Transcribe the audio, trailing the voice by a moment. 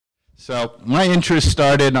So my interest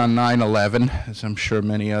started on 9/11, as I'm sure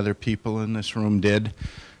many other people in this room did.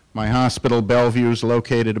 My hospital, Bellevue, is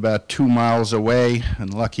located about 2 miles away,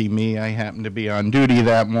 and lucky me, I happened to be on duty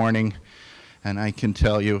that morning, and I can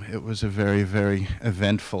tell you it was a very, very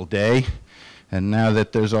eventful day. And now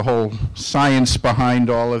that there's a whole science behind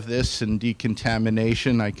all of this and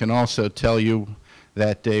decontamination, I can also tell you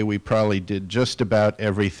that day we probably did just about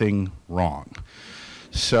everything wrong.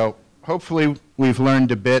 So hopefully we've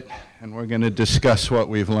learned a bit, and we're going to discuss what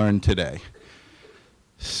we've learned today.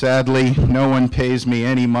 Sadly, no one pays me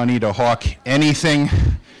any money to hawk anything,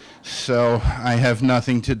 so I have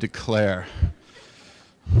nothing to declare.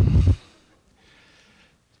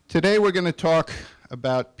 Today we're going to talk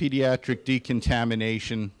about pediatric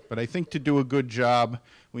decontamination, but I think to do a good job,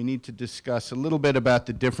 we need to discuss a little bit about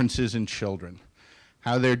the differences in children,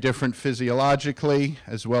 how they're different physiologically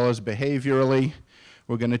as well as behaviorally.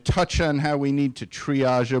 We're going to touch on how we need to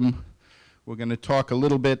triage them. We're going to talk a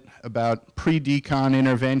little bit about pre-decon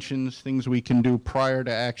interventions, things we can do prior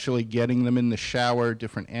to actually getting them in the shower,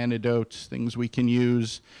 different antidotes, things we can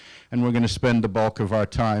use. And we're going to spend the bulk of our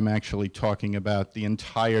time actually talking about the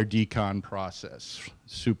entire decon process,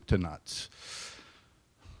 soup to nuts.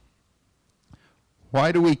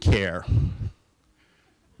 Why do we care?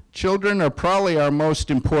 Children are probably our most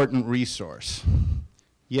important resource,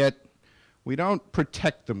 yet we don't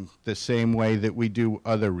protect them the same way that we do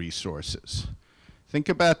other resources. Think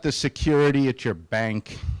about the security at your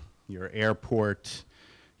bank, your airport,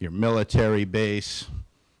 your military base.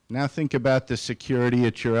 Now think about the security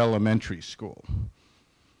at your elementary school.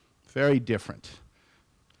 Very different.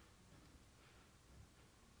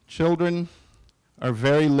 Children are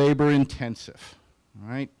very labor intensive,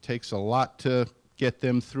 right? Takes a lot to get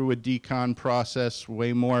them through a decon process,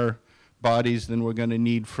 way more bodies than we're going to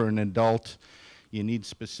need for an adult. You need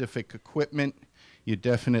specific equipment. You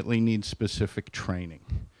definitely need specific training.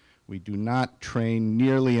 We do not train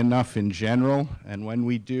nearly enough in general, and when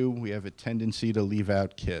we do, we have a tendency to leave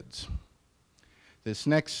out kids. This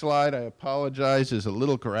next slide, I apologize, is a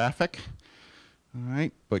little graphic, all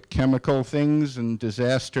right, but chemical things and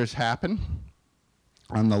disasters happen.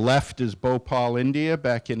 On the left is Bhopal, India,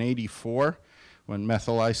 back in '84. When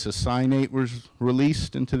methyl isocyanate was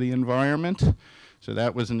released into the environment. So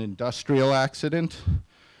that was an industrial accident.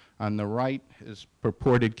 On the right is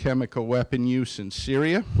purported chemical weapon use in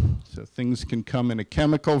Syria. So things can come in a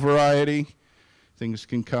chemical variety, things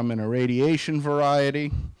can come in a radiation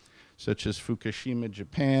variety, such as Fukushima,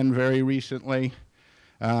 Japan very recently.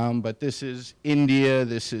 But this is India,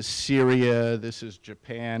 this is Syria, this is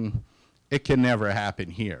Japan. It can never happen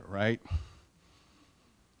here, right?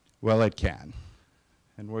 Well, it can.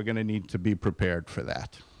 And we're going to need to be prepared for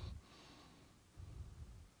that.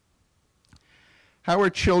 How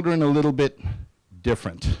are children a little bit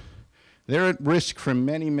different? They're at risk for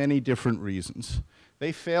many, many different reasons.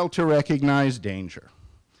 They fail to recognize danger.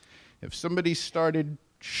 If somebody started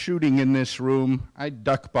shooting in this room, I'd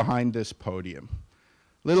duck behind this podium.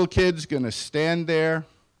 Little kid's going to stand there,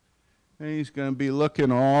 and he's going to be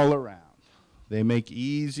looking all around. They make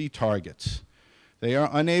easy targets. They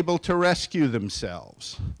are unable to rescue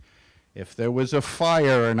themselves. If there was a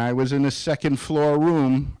fire and I was in a second floor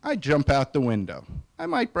room, I'd jump out the window. I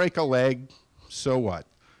might break a leg, so what?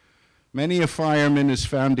 Many a fireman has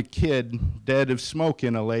found a kid dead of smoke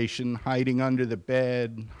inhalation, hiding under the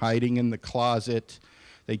bed, hiding in the closet.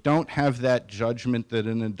 They don't have that judgment that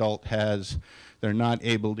an adult has. They're not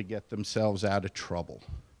able to get themselves out of trouble.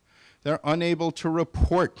 They're unable to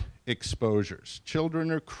report exposures.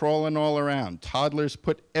 Children are crawling all around. Toddlers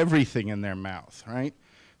put everything in their mouth, right?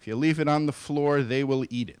 If you leave it on the floor, they will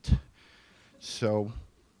eat it. So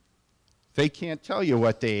they can't tell you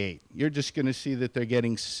what they ate. You're just going to see that they're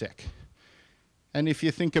getting sick. And if you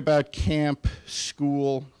think about camp,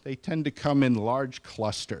 school, they tend to come in large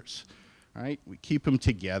clusters, right? We keep them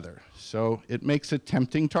together. So it makes a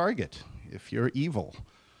tempting target if you're evil.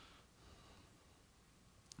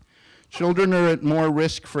 Children are at more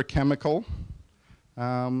risk for chemical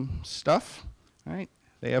stuff, right?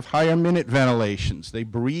 They have higher minute ventilations. They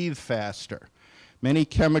breathe faster. Many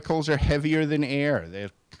chemicals are heavier than air. They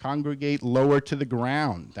congregate lower to the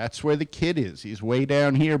ground. That's where the kid is. He's way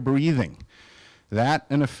down here breathing. That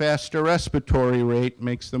and a faster respiratory rate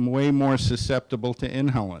makes them way more susceptible to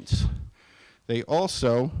inhalants. They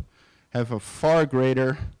also have a far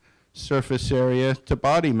greater surface area to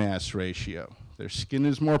body mass ratio. Their skin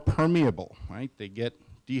is more permeable, right? They get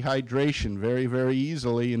dehydration very, very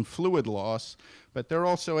easily and fluid loss, but they're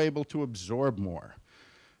also able to absorb more.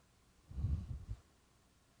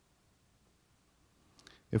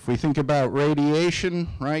 If we think about radiation,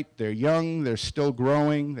 right, they're young, they're still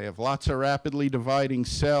growing, they have lots of rapidly dividing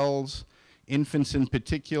cells. Infants in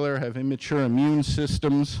particular have immature immune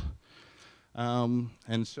systems.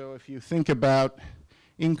 And so if you think about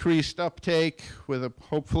increased uptake with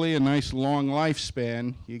hopefully a nice long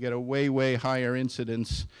lifespan, you get a way, way higher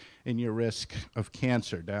incidence in your risk of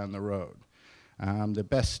cancer down the road. The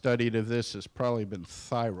best studied of this has probably been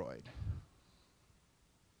thyroid.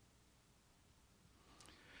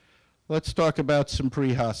 Let's talk about some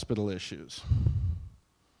pre-hospital issues.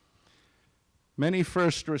 Many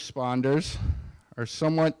first responders are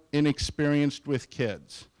somewhat inexperienced with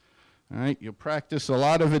kids. All right, you'll practice a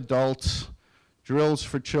lot of adults, drills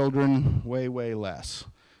for children, way, way less.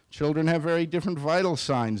 Children have very different vital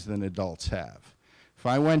signs than adults have. If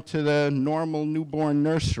I went to the normal newborn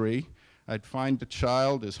nursery, I'd find the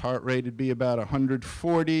child, his heart rate would be about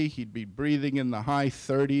 140, he'd be breathing in the high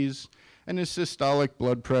 30s, and his systolic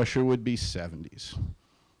blood pressure would be 70s.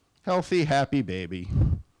 Healthy, happy baby.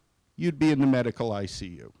 You'd be in the medical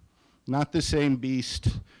ICU. Not the same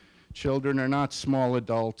beast. Children are not small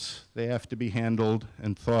adults. They have to be handled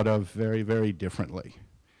and thought of very, very differently.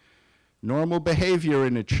 Normal behavior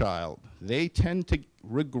in a child. They tend to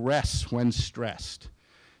regress when stressed.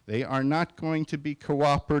 They are not going to be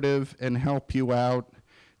cooperative and help you out.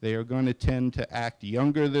 They are going to tend to act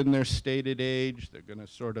younger than their stated age. They're going to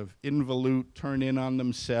sort of involute, turn in on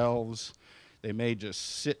themselves. They may just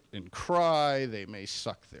sit and cry. They may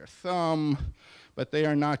suck their thumb. But they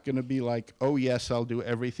are not going to be like, oh, yes, I'll do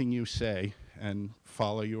everything you say and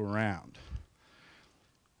follow you around.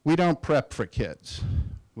 We don't prep for kids.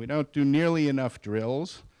 We don't do nearly enough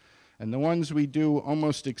drills. And the ones we do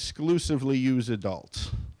almost exclusively use adults.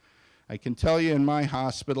 I can tell you in my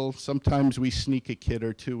hospital, sometimes we sneak a kid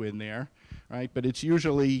or two in there, right? But it's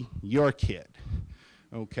usually your kid,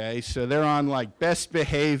 okay? So they're on like best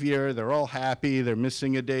behavior, they're all happy, they're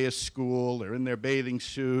missing a day of school, they're in their bathing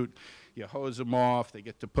suit, you hose them off, they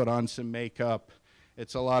get to put on some makeup.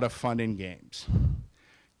 It's a lot of fun and games.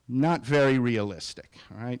 Not very realistic,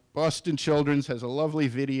 all right? Boston Children's has a lovely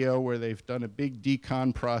video where they've done a big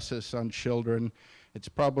decon process on children. It's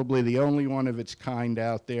probably the only one of its kind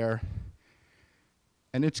out there.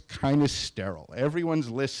 And it's kind of sterile. Everyone's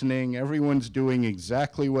listening. Everyone's doing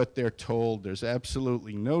exactly what they're told. There's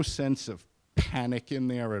absolutely no sense of panic in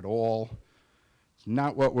there at all. It's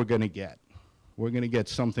not what we're going to get. We're going to get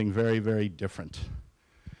something very, very different.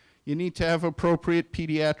 You need to have appropriate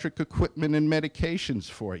pediatric equipment and medications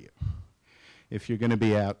for you if you're going to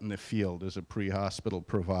be out in the field as a pre-hospital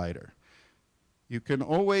provider. You can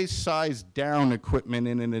always size down equipment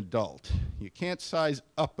in an adult. You can't size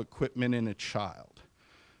up equipment in a child.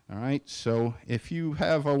 All right, so if you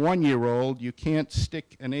have a 1-year-old, you can't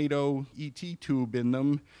stick an 8.0 ET tube in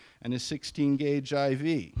them and a 16-gauge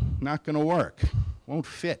IV. Not going to work. Won't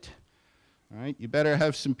fit. All right, you better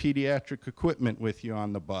have some pediatric equipment with you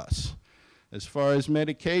on the bus. As far as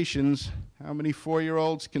medications, how many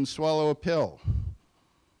 4-year-olds can swallow a pill?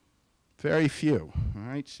 Very few, all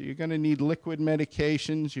right? So you're going to need liquid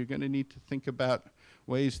medications. You're going to need to think about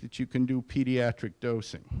ways that you can do pediatric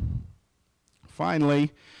dosing.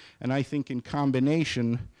 Finally, and I think in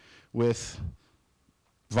combination with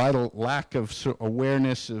lack of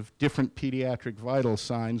awareness of different pediatric vital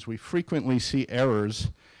signs, we frequently see errors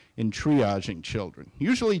in triaging children,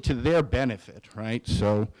 usually to their benefit, right?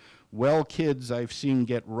 So well kids I've seen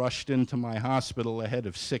get rushed into my hospital ahead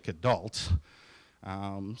of sick adults.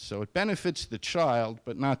 So it benefits the child,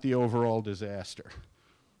 but not the overall disaster.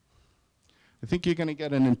 I think you're going to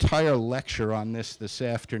get an entire lecture on this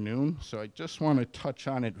afternoon, so I just want to touch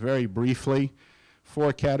on it very briefly.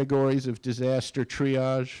 4 categories of disaster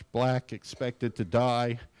triage: black, expected to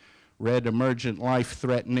die; red, emergent,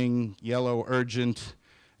 life-threatening; yellow, urgent;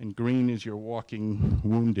 and green is you're walking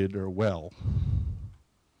wounded or well.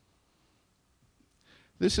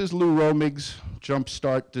 This is Lou Romig's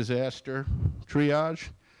Jumpstart Disaster Triage.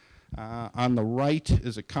 On the right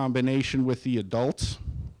is a combination with the adults.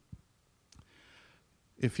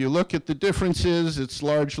 If you look at the differences, it's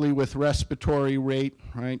largely with respiratory rate,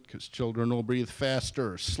 right? Because children will breathe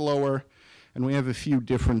faster or slower, and we have a few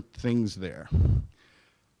different things there.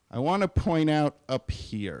 I want to point out up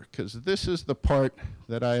here, because this is the part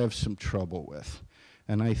that I have some trouble with,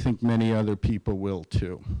 and I think many other people will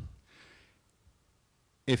too.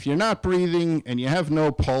 If you're not breathing and you have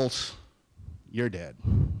no pulse, you're dead,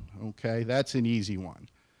 okay? That's an easy one.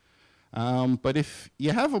 But if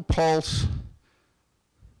you have a pulse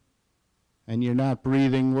and you're not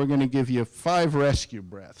breathing, we're going to give you 5 rescue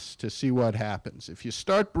breaths to see what happens. If you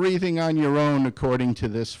start breathing on your own according to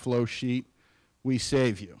this flow sheet, we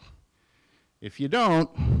save you. If you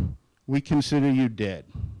don't, we consider you dead.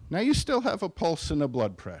 Now you still have a pulse and a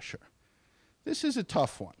blood pressure. This is a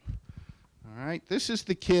tough one. All right, this is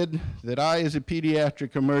the kid that I, as a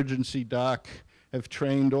pediatric emergency doc, have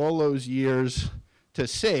trained all those years to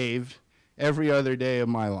save every other day of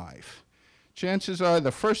my life. Chances are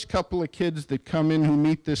the first couple of kids that come in who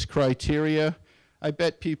meet this criteria, I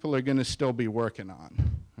bet people are going to still be working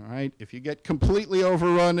on. All right, if you get completely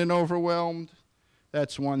overrun and overwhelmed,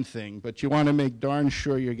 that's one thing, but you want to make darn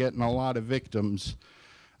sure you're getting a lot of victims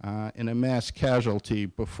in a mass casualty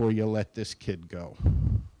before you let this kid go.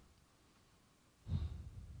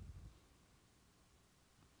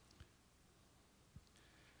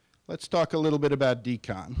 Let's talk a little bit about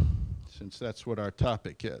decon, since that's what our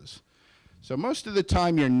topic is. So most of the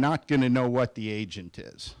time you're not going to know what the agent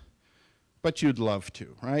is, but you'd love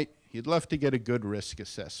to, right? You'd love to get a good risk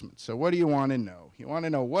assessment. So what do you want to know? You want to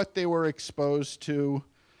know what they were exposed to,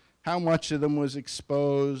 how much of them was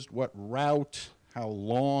exposed, what route, how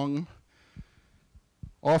long.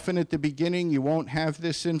 Often at the beginning you won't have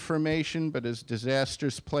this information, but as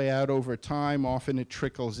disasters play out over time, often it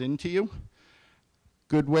trickles into you.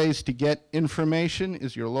 Good ways to get information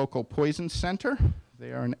is your local poison center.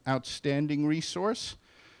 They are an outstanding resource.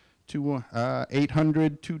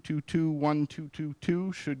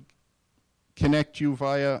 800-222-1222 should connect you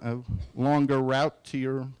via a longer route to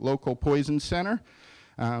your local poison center,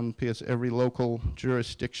 because every local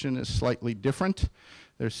jurisdiction is slightly different.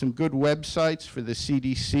 There's some good websites for the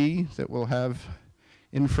CDC that will have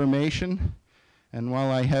information. And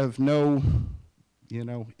while I have no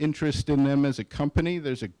interest in them as a company,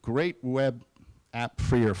 there's a great web app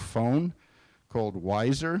for your phone called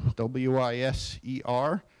Wiser,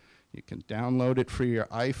 W-I-S-E-R. You can download it for your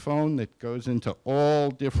iPhone. That goes into all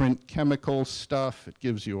different chemical stuff. It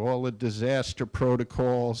gives you all the disaster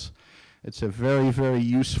protocols. It's a very, very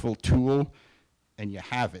useful tool, and you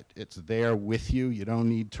have it. It's there with you. You don't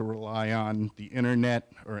need to rely on the internet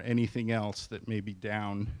or anything else that may be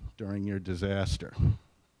down during your disaster.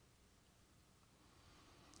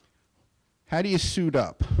 How do you suit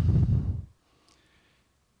up?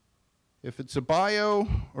 If it's a bio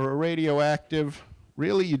or a radioactive,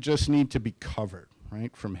 really you just need to be covered,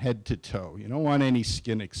 right, from head to toe. You don't want any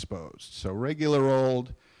skin exposed. So regular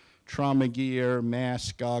old trauma gear,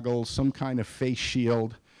 mask, goggles, some kind of face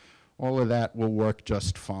shield, all of that will work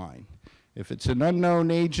just fine. If it's an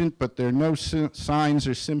unknown agent, but there are no signs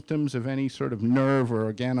or symptoms of any sort of nerve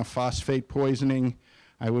or organophosphate poisoning,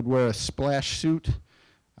 I would wear a splash suit.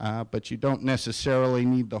 But you don't necessarily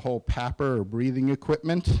need the whole PAPR or breathing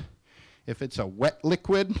equipment. If it's a wet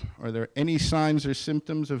liquid or there are any signs or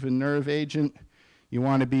symptoms of a nerve agent, you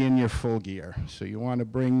want to be in your full gear. So you want to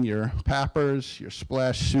bring your PAPRs, your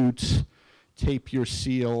splash suits, tape your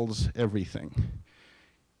seals, everything.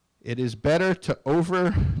 It is better to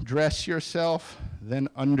overdress yourself than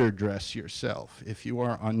underdress yourself if you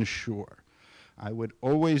are unsure. I would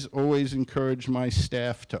always, always encourage my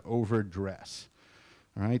staff to overdress.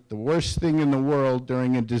 All right, the worst thing in the world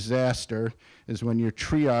during a disaster is when your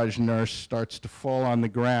triage nurse starts to fall on the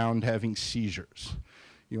ground having seizures.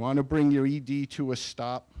 You want to bring your ED to a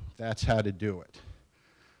stop, that's how to do it.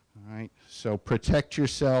 All right, so protect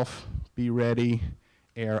yourself, be ready,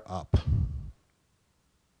 air up.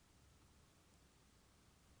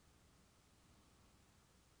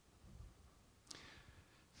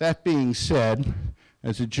 That being said,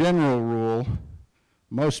 as a general rule,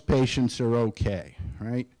 most patients are okay,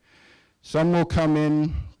 right? Some will come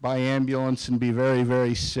in by ambulance and be very,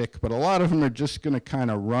 very sick, but a lot of them are just going to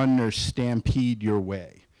kind of run or stampede your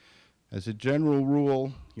way. As a general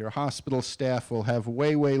rule, your hospital staff will have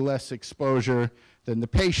way, way less exposure than the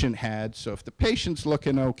patient had, so if the patient's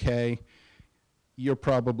looking okay, you're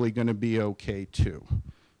probably going to be okay too.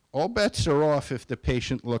 All bets are off if the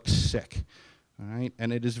patient looks sick. All right,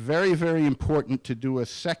 and it is very, very important to do a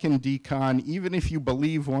second decon, even if you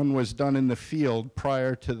believe one was done in the field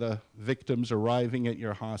prior to the victims arriving at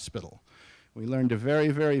your hospital. We learned a very,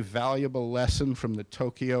 very valuable lesson from the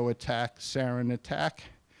Tokyo attack, sarin attack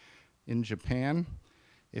in Japan.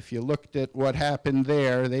 If you looked at what happened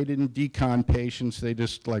there, they didn't decon patients, they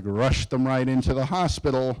just like rushed them right into the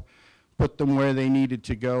hospital, put them where they needed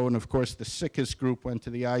to go, and of course the sickest group went to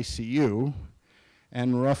the ICU.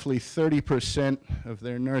 And roughly 30% of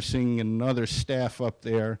their nursing and other staff up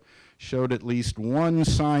there showed at least one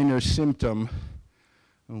sign or symptom,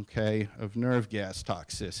 okay, of nerve gas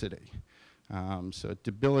toxicity. So it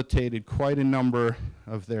debilitated quite a number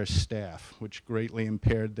of their staff, which greatly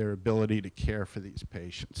impaired their ability to care for these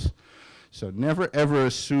patients. So never ever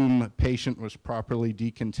assume a patient was properly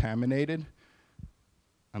decontaminated.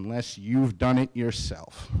 unless you've done it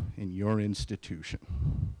yourself in your institution.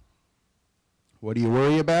 What do you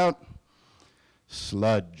worry about?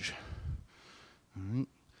 Sludge. All right.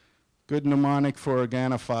 Good mnemonic for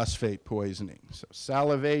organophosphate poisoning. So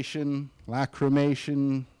salivation,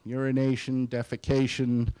 lacrimation, urination,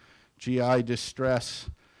 defecation, GI distress,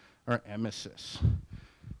 or emesis.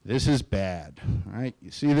 This is bad, right?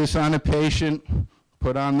 You see this on a patient,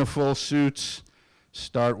 put on the full suits,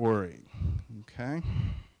 start worrying, okay?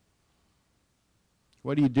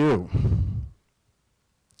 What do?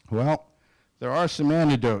 Well, there are some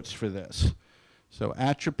antidotes for this. So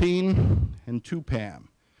atropine and 2-PAM.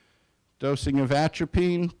 Dosing of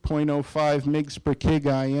atropine, 0.05 mg per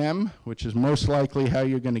kg IM, which is most likely how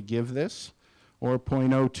you're going to give this, or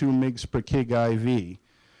 0.02 mg per kg IV.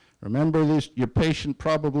 Remember this, your patient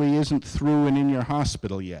probably isn't through and in your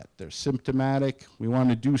hospital yet. They're symptomatic. We want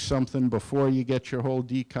to do something before you get your whole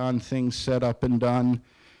decon thing set up and done.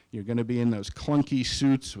 You're going to be in those clunky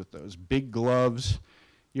suits with those big gloves.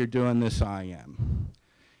 You're doing this IM.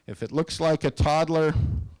 If it looks like a toddler,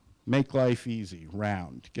 make life easy,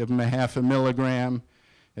 round. Give them 0.5 milligram.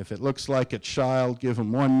 If it looks like a child, give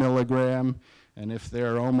them 1 milligram. And if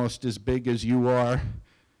they're almost as big as you are,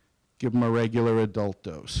 give them a regular adult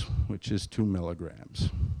dose, which is 2 milligrams.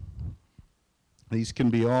 These can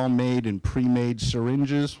be all made in pre-made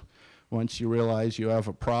syringes once you realize you have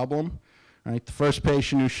a problem. Right? The first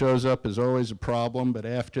patient who shows up is always a problem, but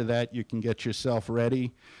after that you can get yourself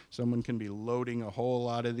ready. Someone can be loading a whole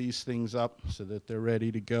lot of these things up so that they're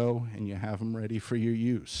ready to go and you have them ready for your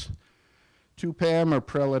use. 2-PAM or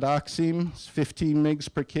prelidoxime is 15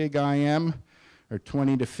 mg per kg IM or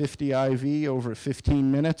 20 to 50 IV over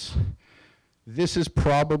 15 minutes. This is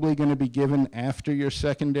probably going to be given after your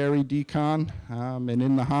secondary decon and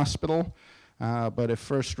in the hospital. But if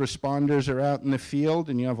first responders are out in the field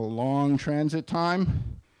and you have a long transit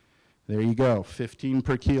time, there you go, 15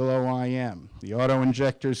 per kilo IM. The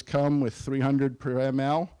auto-injectors come with 300 per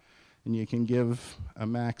ml, and you can give a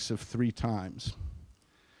max of 3 times.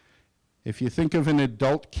 If you think of an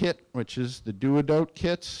adult kit, which is the Duodote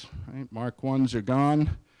kits, right, Mark 1s are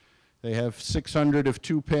gone. They have 600 of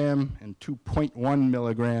 2-PAM and 2.1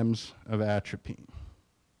 milligrams of atropine.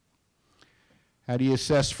 How do you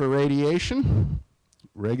assess for radiation?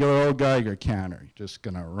 Regular old Geiger counter. You're just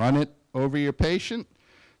going to run it over your patient.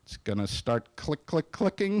 It's going to start click, click,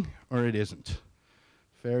 clicking, or it isn't.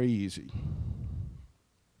 Very easy.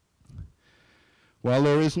 While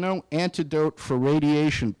there is no antidote for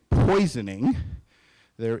radiation poisoning,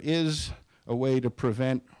 there is a way to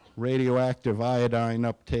prevent radioactive iodine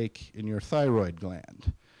uptake in your thyroid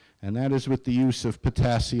gland, and that is with the use of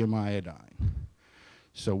potassium iodine.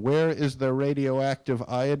 So where is the radioactive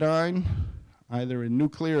iodine? Either in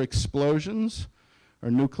nuclear explosions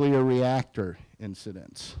or nuclear reactor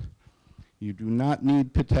incidents. You do not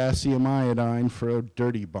need potassium iodine for a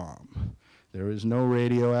dirty bomb. There is no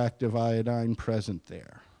radioactive iodine present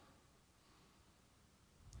there.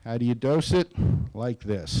 How do you dose it? Like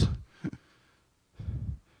this.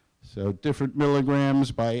 So different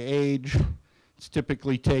milligrams by age. It's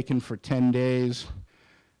typically taken for 10 days.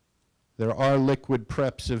 There are liquid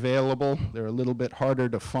preps available. They're a little bit harder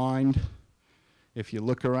to find. If you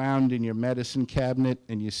look around in your medicine cabinet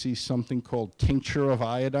and you see something called tincture of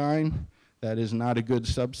iodine, that is not a good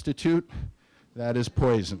substitute. That is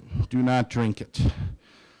poison. Do not drink it.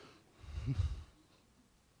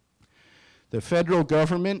 The federal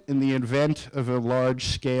government, in the event of a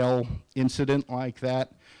large-scale incident like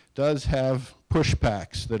that, does have push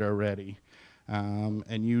packs that are ready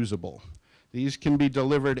and usable. These can be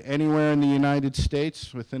delivered anywhere in the United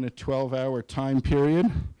States within a 12-hour time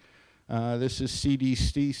period. This is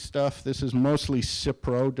CDC stuff. This is mostly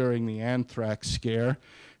Cipro during the anthrax scare.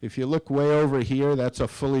 If you look way over here, that's a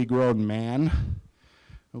fully grown man,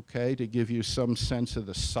 okay, to give you some sense of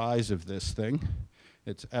the size of this thing.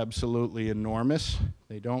 It's absolutely enormous.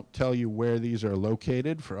 They don't tell you where these are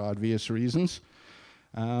located for obvious reasons.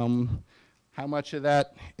 How much of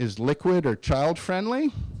that is liquid or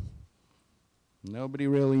child-friendly? Nobody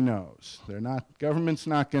really knows. Government's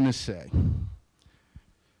not going to say.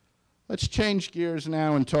 Let's change gears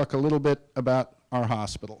now and talk a little bit about our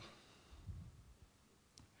hospital.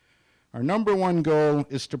 Our number one goal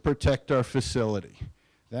is to protect our facility.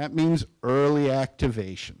 That means early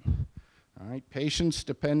activation. All right, patients,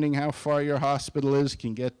 depending how far your hospital is,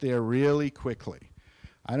 can get there really quickly.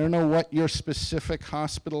 I don't know what your specific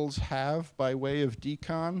hospitals have by way of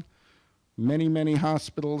decon. Many, many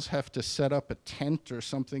hospitals have to set up a tent or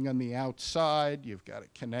something on the outside. You've got to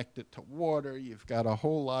connect it to water. You've got a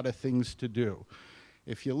whole lot of things to do.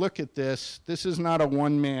 if you look at this, this is not a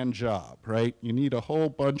one-man job, right? You need a whole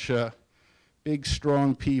bunch of big,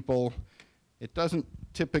 strong people. It doesn't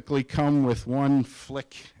typically come with one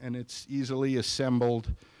flick and it's easily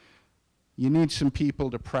assembled. You need some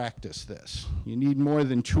people to practice this. You need more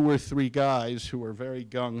than 2 or 3 guys who are very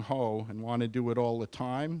gung-ho and want to do it all the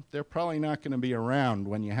time. They're probably not going to be around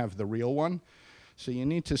when you have the real one. So you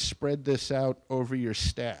need to spread this out over your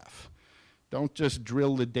staff. Don't just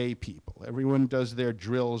drill the day people. Everyone does their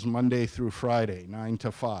drills Monday through Friday, 9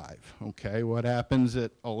 to 5. Okay, what happens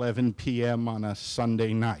at 11 p.m. on a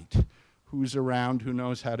Sunday night? Who's around who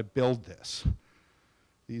knows how to build this?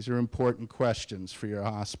 These are important questions for your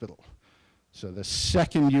hospital. So the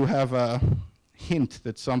second you have a hint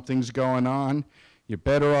that something's going on, you're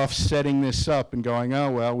better off setting this up and going,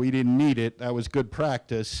 oh, well, we didn't need it. That was good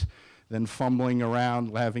practice, than fumbling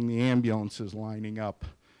around, having the ambulances lining up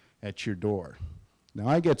at your door. Now,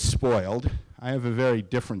 I get spoiled. I have a very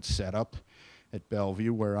different setup at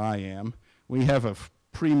Bellevue where I am. We have a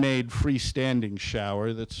pre-made freestanding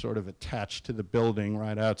shower that's sort of attached to the building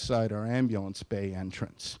right outside our ambulance bay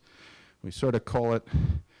entrance. We sort of call it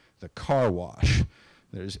the car wash.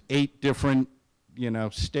 There's 8 different,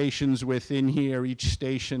 stations within here. Each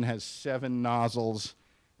station has 7 nozzles,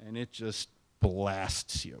 and it just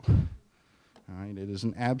blasts you. All right, it is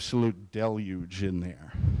an absolute deluge in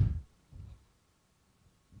there.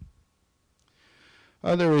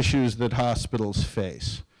 Other issues that hospitals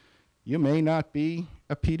face. You may not be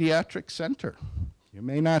a pediatric center. You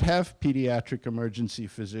may not have pediatric emergency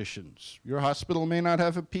physicians. Your hospital may not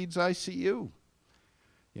have a peds ICU.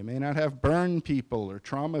 You may not have burn people or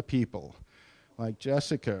trauma people like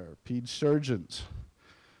Jessica or peds surgeons.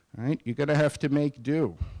 Right? You're going to have to make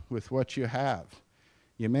do with what you have.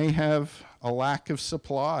 You may have a lack of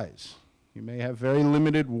supplies. You may have very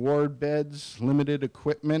limited ward beds, limited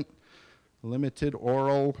equipment, limited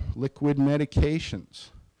oral liquid medications.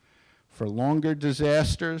 For longer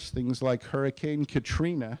disasters, things like Hurricane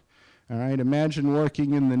Katrina, all right, imagine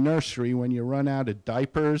working in the nursery when you run out of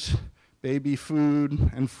diapers, baby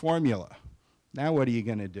food, and formula. Now what are you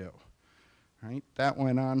going to do? Right? That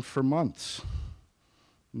went on for months.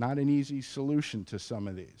 Not an easy solution to some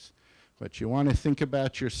of these. But you want to think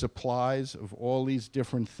about your supplies of all these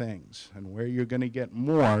different things and where you're going to get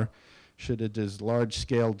more should a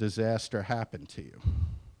large-scale disaster happen to you.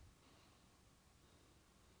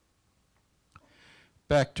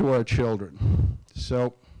 Back to our children.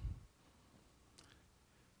 So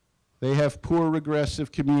they have poor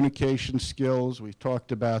regressive communication skills. We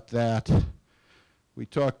talked about that. We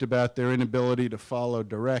talked about their inability to follow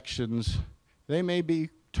directions. They may be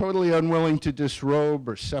totally unwilling to disrobe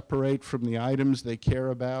or separate from the items they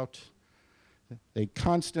care about. They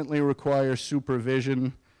constantly require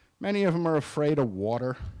supervision. Many of them are afraid of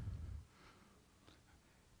water.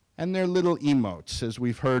 And they're little emotes, as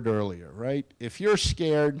we've heard earlier, right? If you're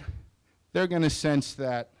scared, they're going to sense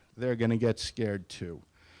that. They're going to get scared too.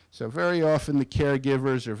 So very often the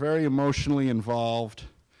caregivers are very emotionally involved.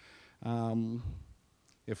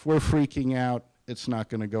 If we're freaking out, it's not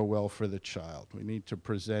going to go well for the child. We need to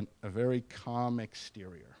present a very calm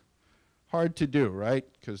exterior. Hard to do, right?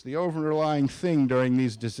 Because the overlying thing during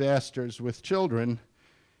these disasters with children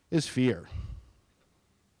is fear.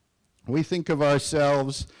 We think of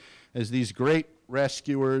ourselves as these great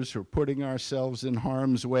rescuers who are putting ourselves in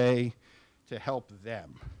harm's way to help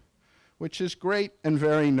them, which is great and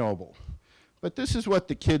very noble. But this is what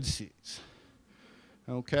the kid sees,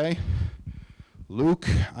 okay? Luke,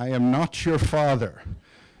 I am not your father.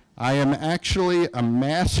 I am actually a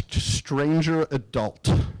masked stranger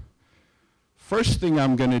adult. First thing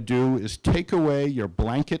I'm going to do is take away your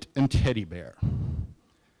blanket and teddy bear.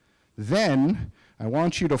 Then I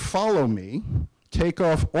want you to follow me, take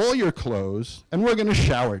off all your clothes, and we're going to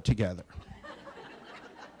shower together.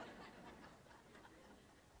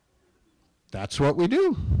 That's what we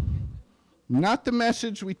do. Not the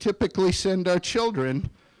message we typically send our children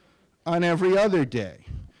on every other day.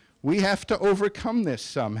 We have to overcome this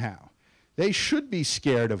somehow. They should be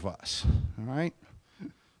scared of us, all right?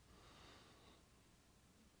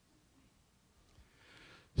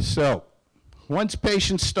 So, once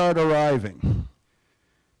patients start arriving,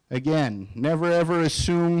 again, never ever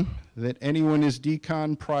assume that anyone is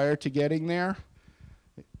decon prior to getting there.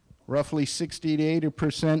 Roughly 60 to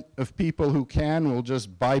 80% of people who can will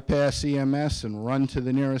just bypass EMS and run to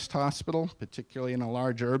the nearest hospital, particularly in a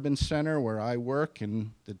large urban center where I work,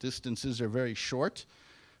 and the distances are very short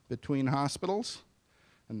between hospitals.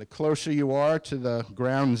 And the closer you are to the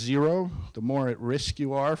ground zero, the more at risk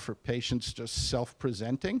you are for patients just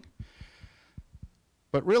self-presenting.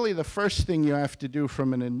 But really the first thing you have to do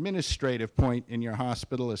from an administrative point in your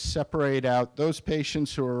hospital is separate out those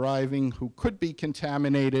patients who are arriving who could be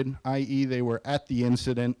contaminated, i.e. they were at the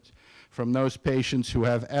incident, from those patients who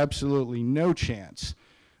have absolutely no chance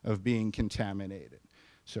of being contaminated.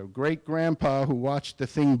 So great-grandpa who watched the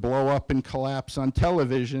thing blow up and collapse on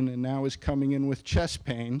television and now is coming in with chest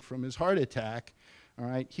pain from his heart attack, all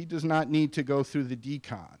right, he does not need to go through the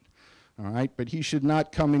decon. All right, but he should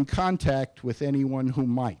not come in contact with anyone who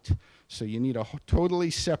might. So you need a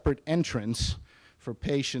totally separate entrance for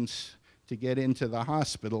patients to get into the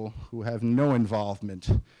hospital who have no involvement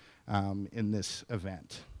in this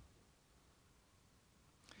event.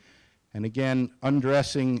 And again,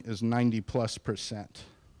 undressing is 90+%.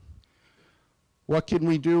 What can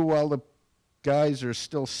we do while the guys are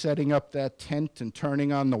still setting up that tent and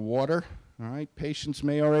turning on the water? All right, patients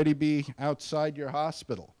may already be outside your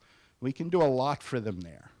hospital. We can do a lot for them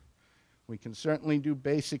there. We can certainly do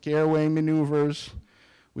basic airway maneuvers.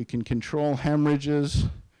 We can control hemorrhages.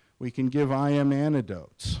 We can give IM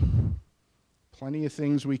antidotes. Plenty of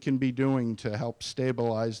things we can be doing to help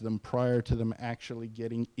stabilize them prior to them actually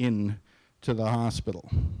getting in to the hospital.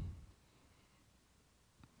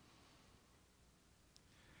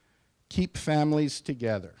 Keep families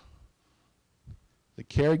together. The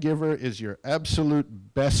caregiver is your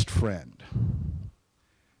absolute best friend.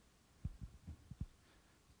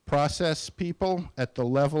 Process people at the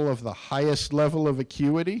level of the highest level of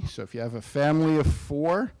acuity. So if you have a family of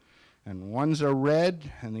 4 and one's a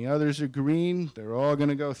red and the others are green, they're all going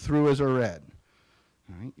to go through as a red.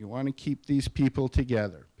 All right? You want to keep these people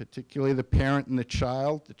together, particularly the parent and the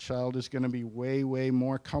child. The child is going to be way, way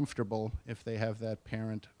more comfortable if they have that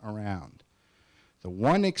parent around. The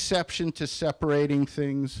one exception to separating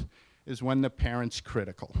things is when the parent's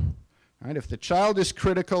critical. All right? If the child is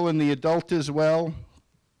critical and the adult is well,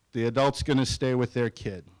 the adult's going to stay with their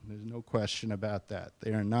kid. There's no question about that.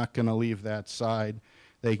 They are not going to leave that side.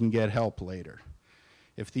 They can get help later.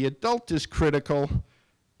 If the adult is critical,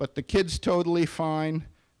 but the kid's totally fine,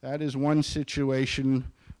 that is one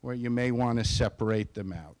situation where you may want to separate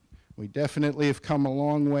them out. We definitely have come a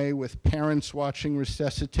long way with parents watching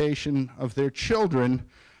resuscitation of their children.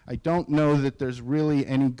 I don't know that there's really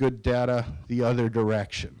any good data the other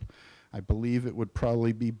direction. I believe it would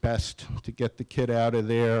probably be best to get the kid out of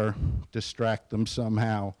there, distract them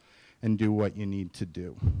somehow, and do what you need to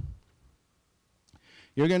do.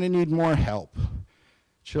 You're going to need more help.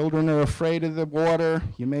 Children are afraid of the water.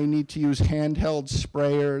 You may need to use handheld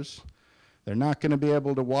sprayers. They're not going to be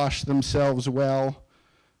able to wash themselves well,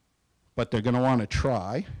 but they're going to want to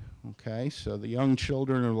try. Okay, so the young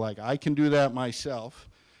children are like, I can do that myself,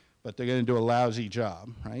 but they're going to do a lousy job,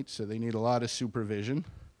 right? So they need a lot of supervision.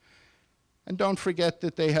 And don't forget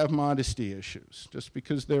that they have modesty issues. Just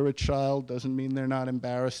because they're a child doesn't mean they're not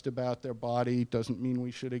embarrassed about their body, doesn't mean we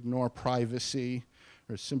should ignore privacy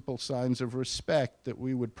or simple signs of respect that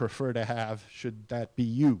we would prefer to have should that be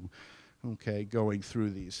you, okay, going through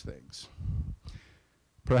these things.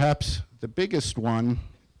 Perhaps the biggest one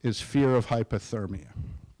is fear of hypothermia.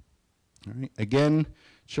 All right? Again,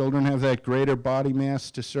 children have that greater body mass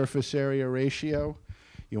to surface area ratio.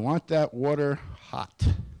 You want that water hot.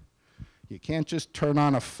 You can't just turn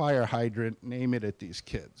on a fire hydrant and aim it at these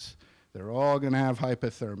kids. They're all going to have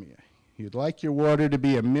hypothermia. You'd like your water to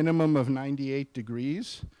be a minimum of 98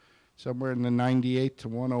 degrees. Somewhere in the 98 to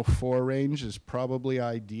 104 range is probably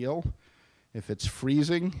ideal. If it's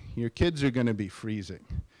freezing, your kids are going to be freezing.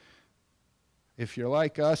 If you're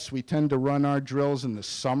like us, we tend to run our drills in the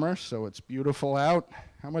summer, so it's beautiful out.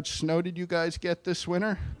 How much snow did you guys get this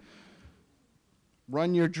winter?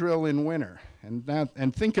 Run your drill in winter.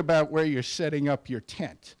 And think about where you're setting up your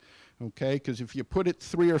tent, okay? Because if you put it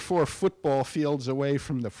 3 or 4 football fields away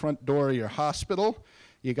from the front door of your hospital,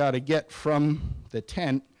 you got to get from the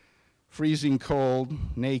tent, freezing cold,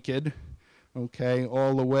 naked, okay,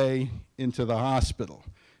 all the way into the hospital.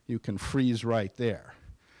 You can freeze right there.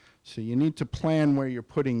 So you need to plan where you're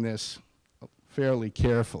putting this fairly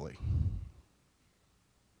carefully.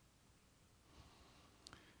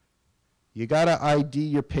 You got to ID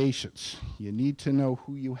your patients. You need to know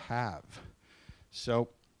who you have. So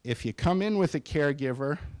if you come in with a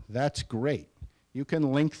caregiver, that's great. You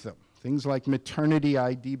can link them. Things like maternity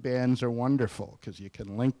ID bands are wonderful because you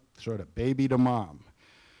can link sort of baby to mom.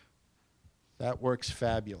 That works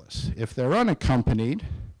fabulous. If they're unaccompanied,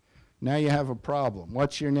 now you have a problem.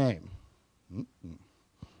 What's your name?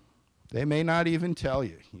 They may not even tell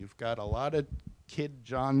you. You've got a lot of kid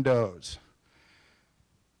John Does.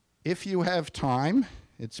 If you have time,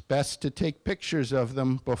 it's best to take pictures of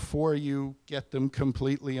them before you get them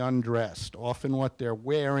completely undressed. Often what they're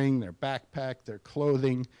wearing, their backpack, their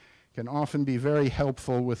clothing, can often be very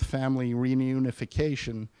helpful with family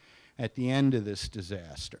reunification at the end of this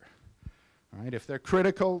disaster. All right, if they're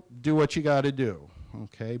critical, do what you got to do,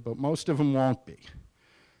 okay? But most of them won't be.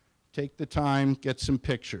 Take the time, get some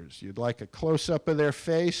pictures. You'd like a close-up of their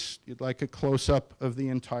face, you'd like a close-up of the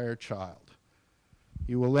entire child.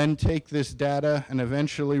 You will then take this data and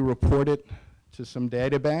eventually report it to some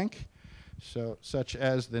data bank, such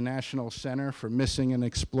as the National Center for Missing and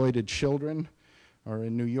Exploited Children, or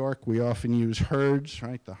in New York, we often use HERDS,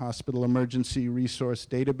 right, the Hospital Emergency Resource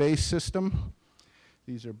Database System.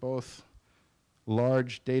 These are both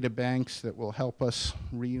large data banks that will help us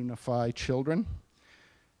reunify children.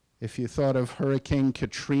 If you thought of Hurricane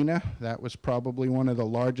Katrina, that was probably one of the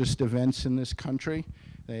largest events in this country.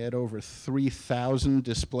 They had over 3,000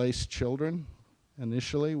 displaced children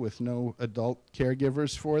initially with no adult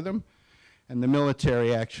caregivers for them, and the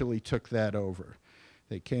military actually took that over.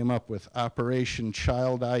 They came up with Operation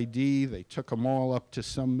Child ID. They took them all up to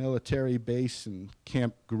some military base in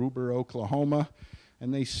Camp Gruber, Oklahoma,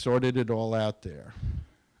 and they sorted it all out there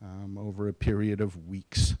over a period of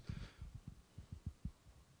weeks.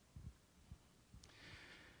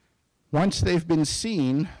 Once they've been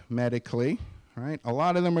seen medically, right, a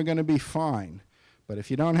lot of them are going to be fine. But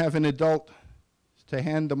if you don't have an adult to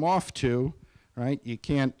hand them off to, right, you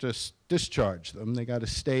can't just discharge them. They got to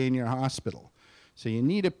stay in your hospital. So you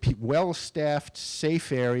need a well-staffed,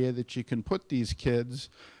 safe area that you can put these kids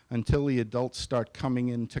until the adults start coming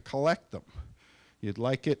in to collect them. You'd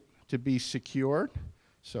like it to be secured,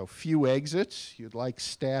 so few exits. You'd like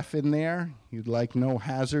staff in there. You'd like no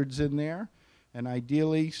hazards in there. And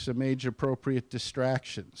ideally, some age-appropriate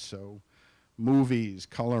distractions, so movies,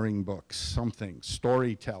 coloring books, something,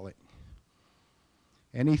 storytelling.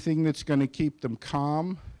 Anything that's going to keep them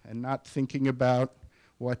calm and not thinking about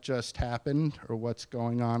what just happened or what's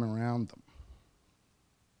going on around them.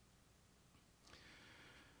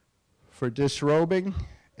 For disrobing,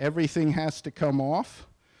 everything has to come off.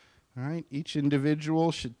 All right? Each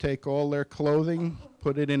individual should take all their clothing,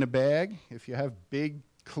 put it in a bag. If you have big,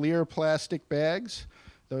 clear plastic bags,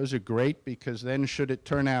 those are great because then should it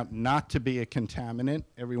turn out not to be a contaminant,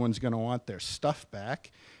 everyone's going to want their stuff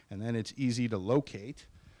back, and then it's easy to locate.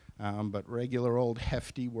 But regular old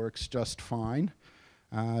hefty works just fine.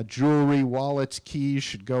 Jewelry, wallets, keys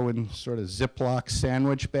should go in sort of Ziploc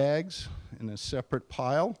sandwich bags in a separate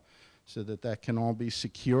pile so that that can all be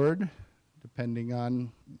secured depending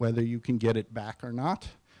on whether you can get it back or not,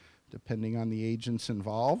 depending on the agents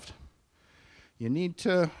involved. You need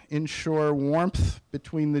to ensure warmth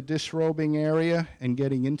between the disrobing area and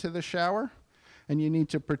getting into the shower, and you need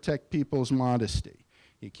to protect people's modesty.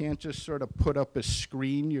 You can't just sort of put up a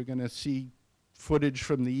screen. You're going to see footage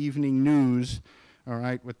from the evening news, all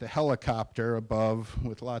right, with the helicopter above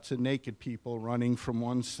with lots of naked people running from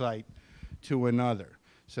one site to another.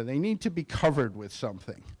 So they need to be covered with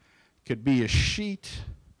something. Could be a sheet.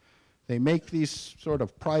 They make these sort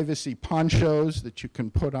of privacy ponchos that you can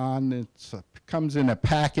put on. It comes in a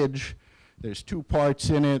package. There's two parts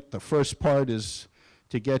in it. The first part is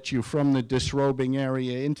to get you from the disrobing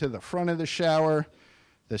area into the front of the shower.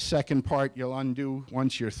 The second part you'll undo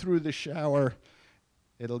once you're through the shower.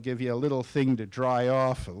 It'll give you a little thing to dry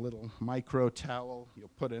off, a little micro towel. You'll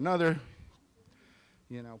put another,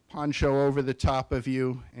 poncho over the top of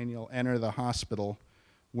you, and you'll enter the hospital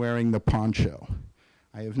wearing the poncho.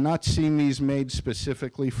 I have not seen these made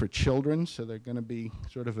specifically for children, so they're going to be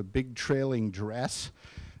sort of a big trailing dress,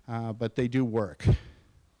 but they do work.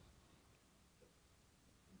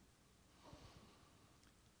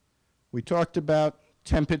 We talked about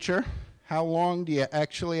temperature. How long do you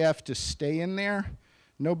actually have to stay in there?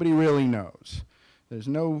 Nobody really knows. There's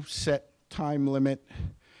no set time limit.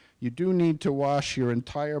 You do need to wash your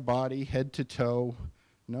entire body, head to toe,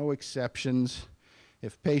 no exceptions.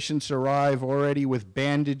 If patients arrive already with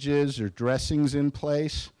bandages or dressings in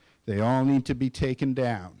place, they all need to be taken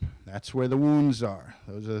down. That's where the wounds are.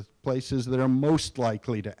 Those are places that are most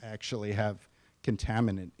likely to actually have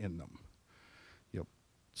contaminant in them. You'll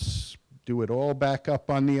do it all back up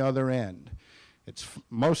on the other end.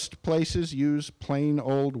 Most places use plain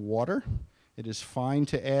old water. It is fine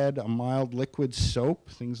to add a mild liquid soap,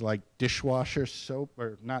 things like dishwasher soap,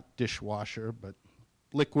 or not dishwasher, but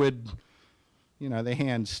liquid, the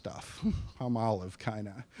hand stuff, Palmolive kind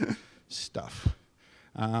of stuff.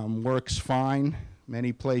 Works fine.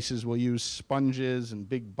 Many places will use sponges and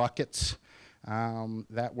big buckets.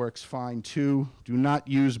 That works fine too. Do not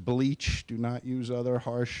use bleach. Do not use other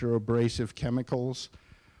harsh or abrasive chemicals.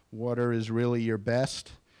 water is really your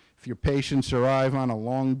best. If your patients arrive on a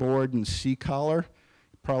longboard and C-collar,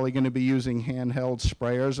 you're probably going to be using handheld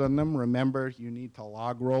sprayers on them. Remember, you need to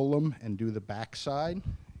log roll them and do the backside,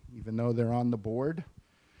 even though they're on the board.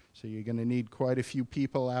 So you're going to need quite a few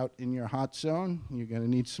people out in your hot zone. You're going to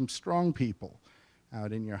need some strong people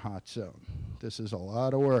out in your hot zone. This is a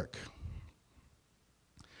lot of work.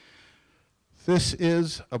 This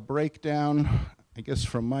is a breakdown, I guess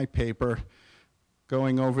from my paper,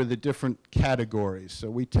 going over the different categories. So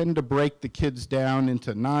we tend to break the kids down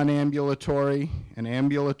into non-ambulatory and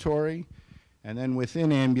ambulatory, and then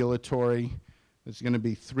within ambulatory, there's going to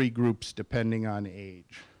be 3 groups depending on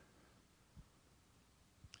age.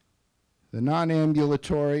 The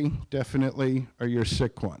non-ambulatory definitely are your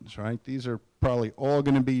sick ones, right? These are probably all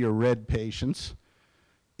going to be your red patients.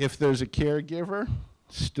 If there's a caregiver,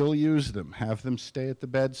 still use them. Have them stay at the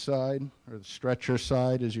bedside or the stretcher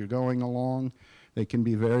side as you're going along. They can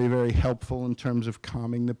be very, very helpful in terms of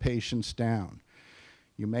calming the patients down.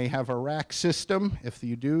 You may have a rack system. If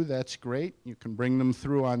you do, that's great. You can bring them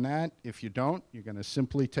through on that. If you don't, you're going to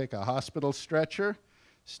simply take a hospital stretcher,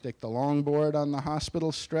 stick the longboard on the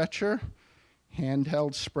hospital stretcher,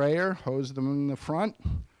 handheld sprayer, hose them in the front,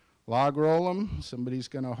 log roll them. Somebody's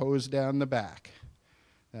going to hose down the back.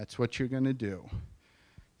 That's what you're going to do.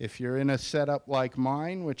 If you're in a setup like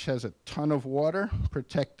mine, which has a ton of water,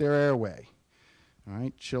 protect their airway. All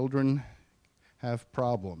right, children have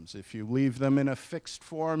problems. If you leave them in a fixed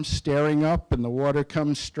form, staring up, and the water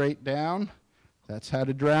comes straight down, that's how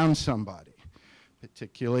to drown somebody,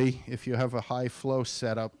 particularly if you have a high flow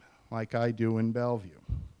setup like I do in Bellevue.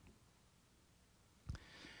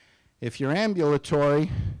 If you're ambulatory,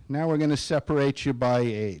 now we're going to separate you by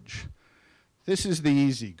age. This is the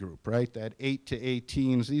easy group, right? That 8 to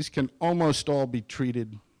 18s. These can almost all be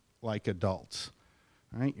treated like adults,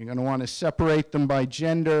 right? You're going to want to separate them by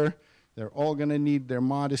gender. They're all going to need their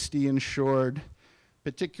modesty ensured.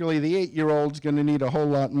 Particularly the 8-year-old's going to need a whole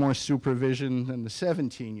lot more supervision than the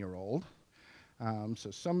 17-year-old.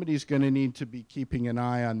 So somebody's going to need to be keeping an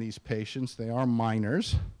eye on these patients. They are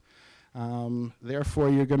minors. Therefore,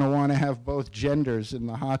 you're going to want to have both genders in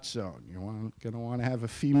the hot zone. You're going to want to have a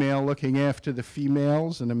female looking after the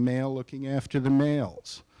females and a male looking after the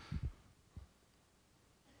males.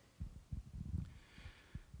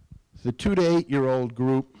 The 2 to 8-year-old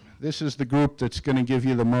group, this is the group that's going to give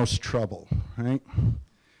you the most trouble, right?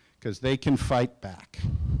 Because they can fight back.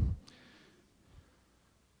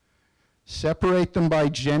 Separate them by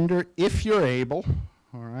gender if you're able,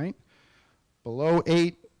 all right? Below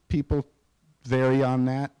 8, people vary on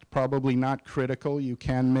that. Probably not critical. You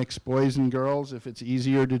can mix boys and girls if it's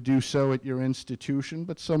easier to do so at your institution,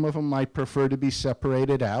 but some of them might prefer to be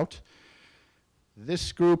separated out.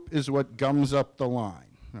 This group is what gums up the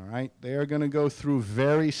line, all right? They're going to go through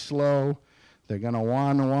very slow. They're going to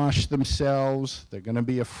want to wash themselves. They're going to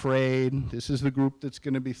be afraid. This is the group that's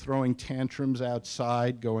going to be throwing tantrums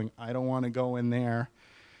outside, going, I don't want to go in there.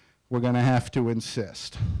 We're going to have to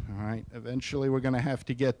insist, all right? Eventually, we're going to have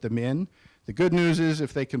to get them in. The good news is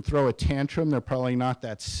if they can throw a tantrum, they're probably not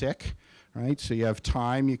that sick, right? So you have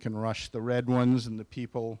time. You can rush the red ones and the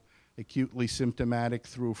people acutely symptomatic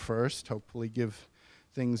through first, hopefully give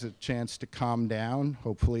things a chance to calm down.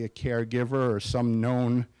 Hopefully a caregiver or some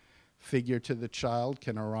known figure to the child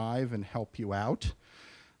can arrive and help you out.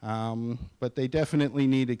 But they definitely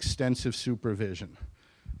need extensive supervision.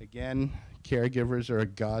 Again, caregivers are a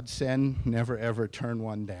godsend. Never, ever turn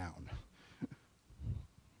one down.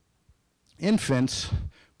 Infants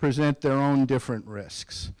present their own different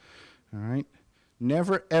risks, all right?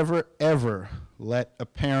 Never, ever, ever let a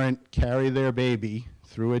parent carry their baby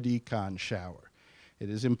through a decon shower. It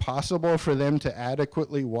is impossible for them to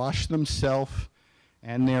adequately wash themselves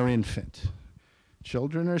and their infant.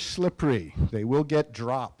 Children are slippery. They will get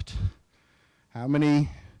dropped.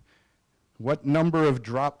 What number of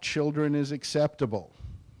dropped children is acceptable?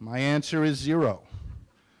 My answer is 0.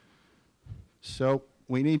 So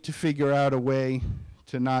we need to figure out a way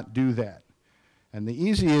to not do that. And the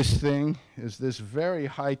easiest thing is this very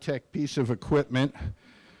high-tech piece of equipment,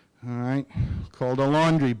 all right, called a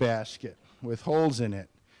laundry basket with holes in it.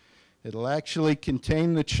 It'll actually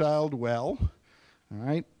contain the child well, all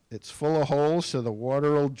right? It's full of holes so the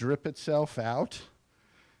water will drip itself out.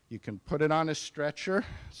 You can put it on a stretcher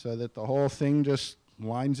so that the whole thing just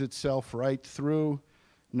lines itself right through.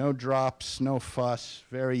 No drops, no fuss,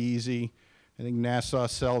 very easy. I think Nassau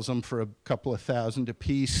sells them for a couple of $1,000 a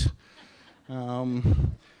piece.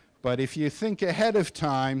 But if you think ahead of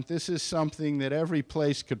time, this is something that every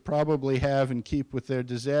place could probably have and keep with their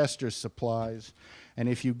disaster supplies. And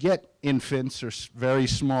if you get infants or very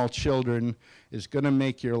small children, is going to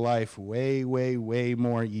make your life way, way, way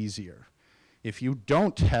more easier. If you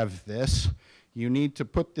don't have this, you need to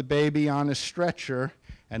put the baby on a stretcher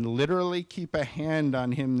and literally keep a hand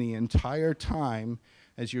on him the entire time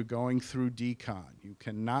as you're going through decon. You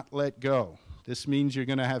cannot let go. This means you're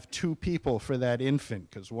going to have two people for that infant,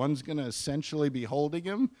 because one's going to essentially be holding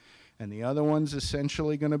him and the other one's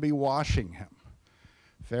essentially going to be washing him.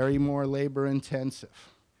 Very more labor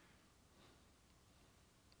intensive.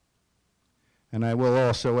 And I will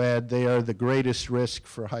also add, they are the greatest risk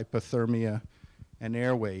for hypothermia and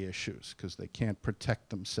airway issues, because they can't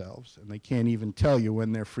protect themselves and they can't even tell you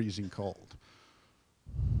when they're freezing cold.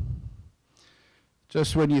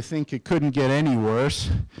 Just when you think it couldn't get any worse,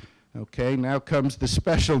 okay, now comes the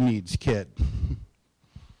special needs kid.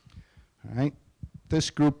 All right,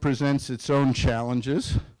 this group presents its own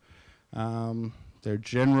challenges. They're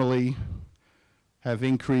generally have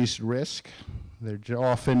increased risk. They're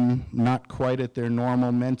often not quite at their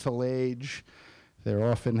normal mental age. They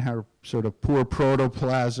often have sort of poor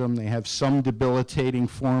protoplasm. They have some debilitating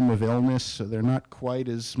form of illness, so they're not quite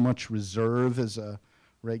as much reserve as a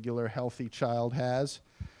regular healthy child has.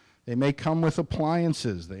 They may come with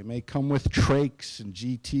appliances. They may come with trachs and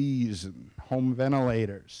GTs and home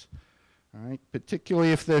ventilators. All right?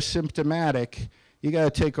 Particularly if they're symptomatic, you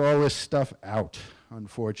got to take all this stuff out,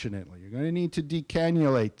 unfortunately. You're going to need to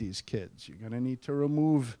decannulate these kids. You're going to need to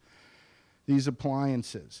remove these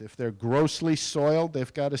appliances. If they're grossly soiled,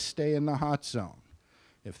 they've got to stay in the hot zone.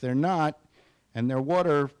 If they're not, and they're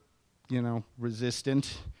water,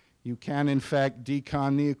 resistant, you can in fact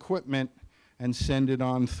decon the equipment and send it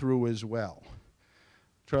on through as well.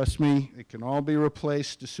 Trust me, it can all be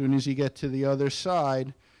replaced as soon as you get to the other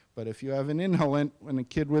side, but if you have an inhalant and a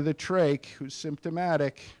kid with a trach who's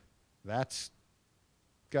symptomatic, that's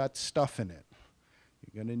got stuff in it.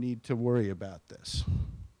 You're going to need to worry about this.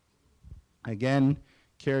 Again,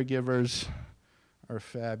 caregivers are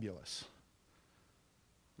fabulous.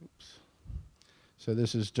 Oops. So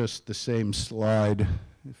this is just the same slide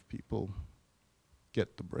if people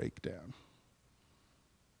get the breakdown.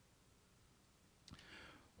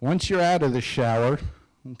 Once you're out of the shower,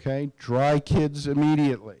 okay, dry kids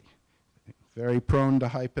immediately. Very prone to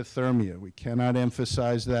hypothermia. We cannot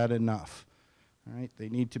emphasize that enough. All right, they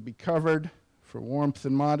need to be covered for warmth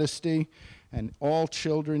and modesty, and all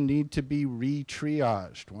children need to be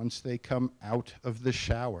re-triaged once they come out of the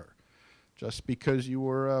shower. Just because you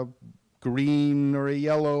were a green or a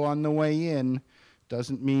yellow on the way in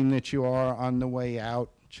doesn't mean that you are on the way out.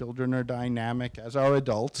 Children are dynamic, as are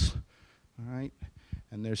adults, all right?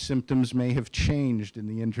 And their symptoms may have changed in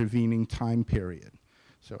the intervening time period.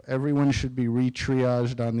 So everyone should be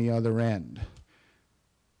re-triaged on the other end.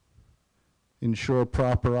 Ensure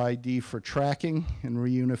proper ID for tracking and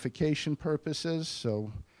reunification purposes.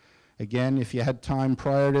 So again, if you had time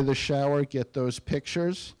prior to the shower, get those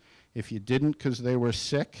pictures. If you didn't because they were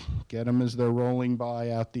sick, get them as they're rolling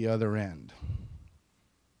by out the other end.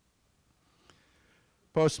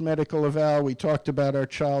 Post-medical eval, we talked about our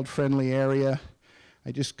child-friendly area.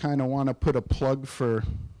 I just kind of want to put a plug for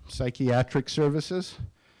psychiatric services.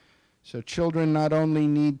 So children not only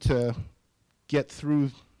need to get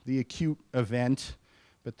through the acute event,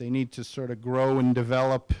 but they need to sort of grow and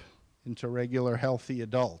develop into regular healthy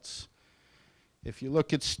adults. If you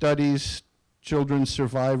look at studies, children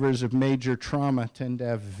survivors of major trauma tend to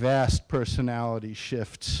have vast personality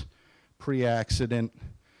shifts pre-accident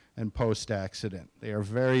and post-accident. They are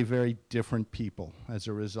very, very different people as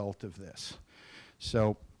a result of this.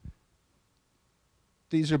 So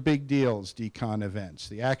these are big deals, decon events.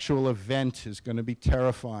 The actual event is going to be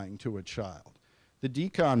terrifying to a child. The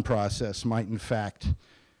decon process might, in fact,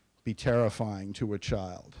 be terrifying to a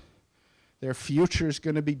child. Their future is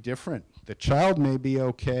going to be different. The child may be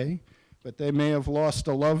okay, but they may have lost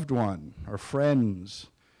a loved one or friends,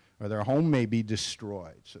 or their home may be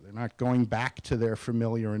destroyed, so they're not going back to their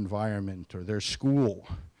familiar environment or their school.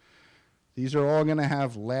 These are all going to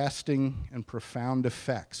have lasting and profound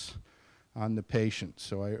effects on the patient.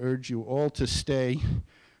 So I urge you all to stay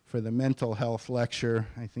for the mental health lecture.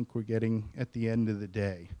 I think we're getting at the end of the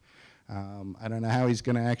day. I don't know how he's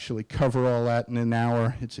going to actually cover all that in an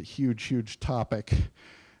hour. It's a huge, huge topic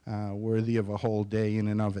worthy of a whole day in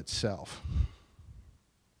and of itself.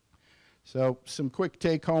 So some quick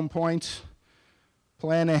take-home points.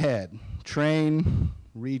 Plan ahead. Train,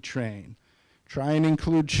 retrain. Try and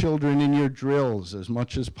include children in your drills as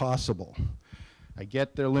much as possible. I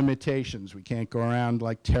get their limitations. We can't go around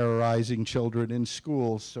like terrorizing children in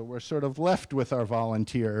schools, so we're sort of left with our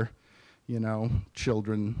volunteer,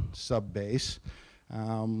 children sub-base.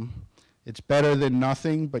 It's better than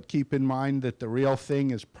nothing, but keep in mind that the real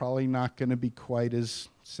thing is probably not going to be quite as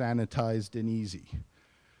sanitized and easy.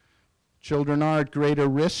 Children are at greater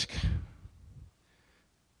risk.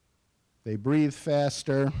 They breathe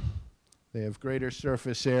faster. They have greater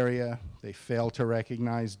surface area. They fail to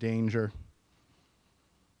recognize danger.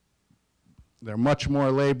 They're much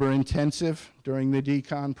more labor intensive during the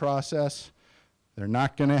decon process. They're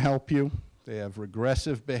not going to help you. They have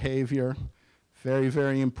regressive behavior. Very,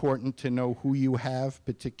 very important to know who you have,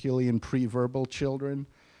 particularly in pre-verbal children.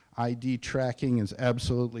 ID tracking is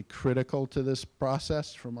absolutely critical to this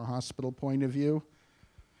process from a hospital point of view.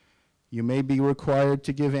 You may be required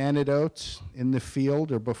to give antidotes in the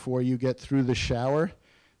field or before you get through the shower.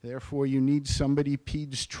 Therefore, you need somebody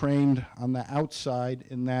PEDS trained on the outside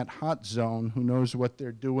in that hot zone who knows what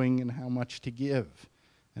they're doing and how much to give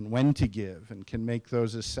and when to give and can make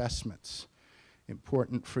those assessments.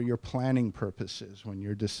 Important for your planning purposes when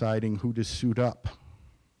you're deciding who to suit up.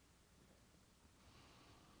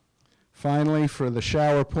 Finally, for the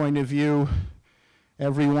shower point of view,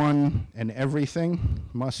 everyone and everything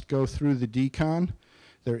must go through the decon.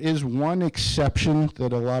 There is one exception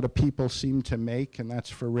that a lot of people seem to make, and that's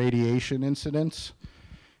for radiation incidents.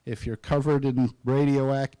 If you're covered in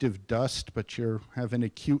radioactive dust, but you have an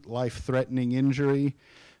acute life-threatening injury,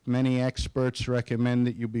 many experts recommend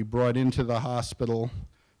that you be brought into the hospital,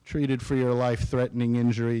 treated for your life-threatening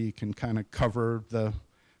injury. You can kind of cover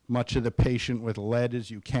much of the patient with lead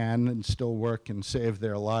as you can and still work and save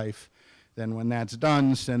their life. Then when that's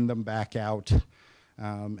done, send them back out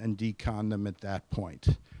and decon them at that point.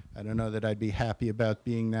 I don't know that I'd be happy about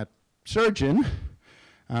being that surgeon,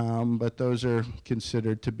 but those are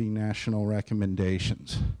considered to be national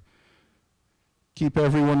recommendations. Keep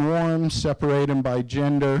everyone warm, separate them by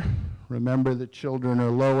gender. Remember that children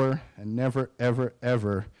are lower, and never, ever,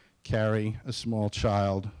 ever carry a small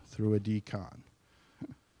child through a decon.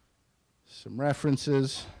 Some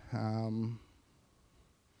references.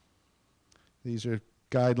 These are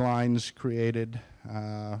guidelines created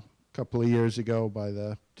a couple of years ago by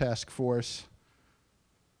the task force.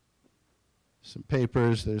 Some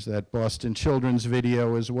papers. There's that Boston Children's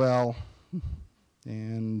video as well.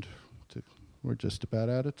 And we're just about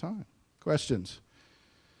out of time. Questions?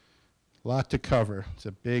 A lot to cover. It's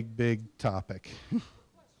a big, big topic. Question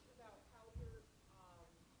about how you're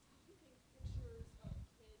taking pictures of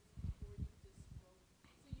kids before you disrobe.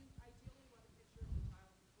 So you ideally want a picture of the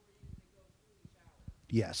child before you even go through the shower.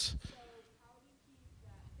 Yes. So how do you keep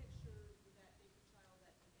that picture with that naked child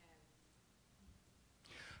at the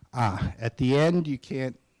end? At the end, you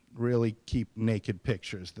can't really keep naked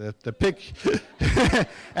pictures. The pic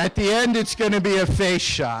at the end, it's going to be a face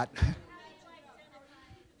shot. How do you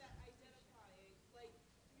identifying? Like,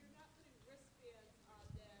 you're not putting wristbands on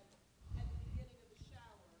them at the beginning of the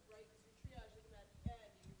shower, right? Because you're triaging them at the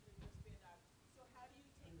end and you're putting wristband on. So how do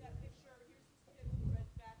you take that picture? Here's this kid with a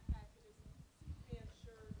red backpack and his suit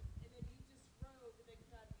shirt, and then you disrobe and they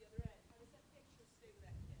come out the other end. How does that picture stay with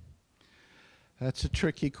that kid? That's a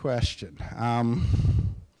tricky question.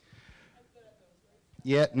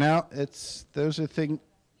 Yeah, no, those are things.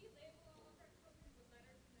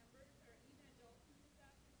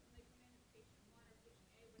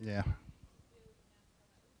 Yeah.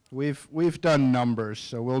 We've done numbers,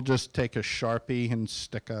 so we'll just take a Sharpie and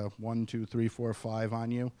stick a 1, 2, 3, 4, 5 on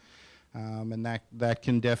you. And that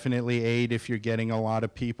can definitely aid if you're getting a lot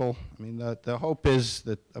of people. I mean, the hope is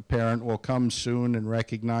that a parent will come soon and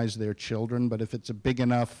recognize their children, but if it's a big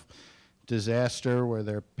enough disaster where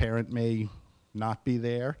their parent may not be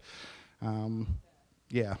there,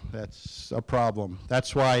 yeah, that's a problem.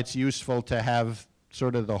 That's why it's useful to have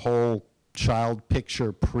sort of the whole child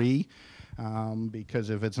picture because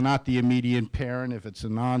if it's not the immediate parent, if it's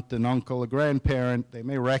an aunt, an uncle, a grandparent, they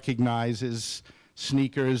may recognize his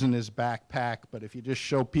sneakers and his backpack, but if you just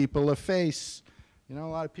show people a face, you know,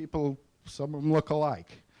 a lot of people, some of them look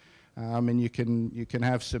alike. And you can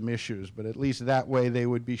have some issues, but at least that way they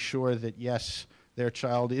would be sure that, yes, their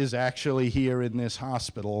child is actually here in this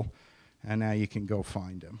hospital, and now you can go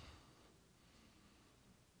find him.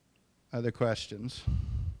 Other questions?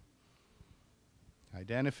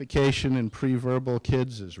 Identification in pre-verbal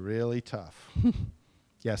kids is really tough.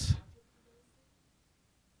 Yes?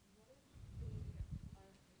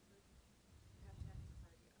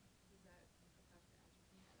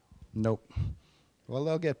 Nope. Well,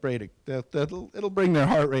 they'll get it'll bring their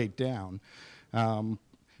heart rate down.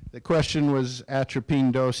 The question was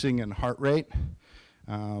atropine dosing and heart rate.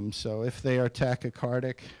 So if they are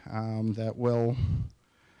tachycardic, that will,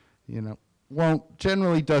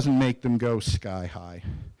 generally doesn't make them go sky high.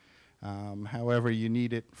 However, you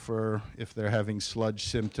need it for if they're having sludge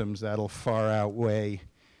symptoms, that'll far outweigh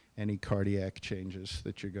any cardiac changes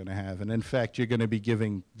that you're going to have. And in fact, you're going to be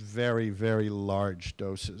giving very, very large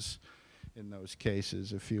doses in those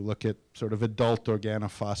cases. If you look at sort of adult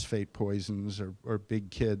organophosphate poisons or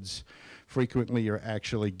big kids, frequently you're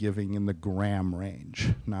actually giving in the gram range,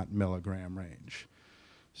 not milligram range.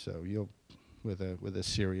 So you'll, with a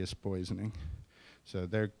serious poisoning. So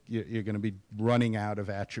you're going to be running out of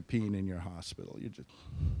atropine in your hospital.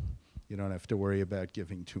 You don't have to worry about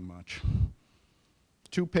giving too much.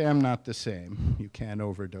 2-PAM, not the same. You can't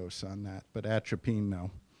overdose on that, but atropine,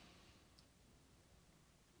 no.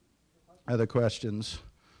 Other questions?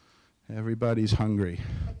 Everybody's hungry.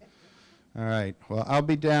 All right, well, I'll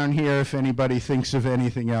be down here if anybody thinks of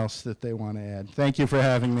anything else that they want to add. Thank you for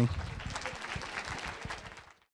having me.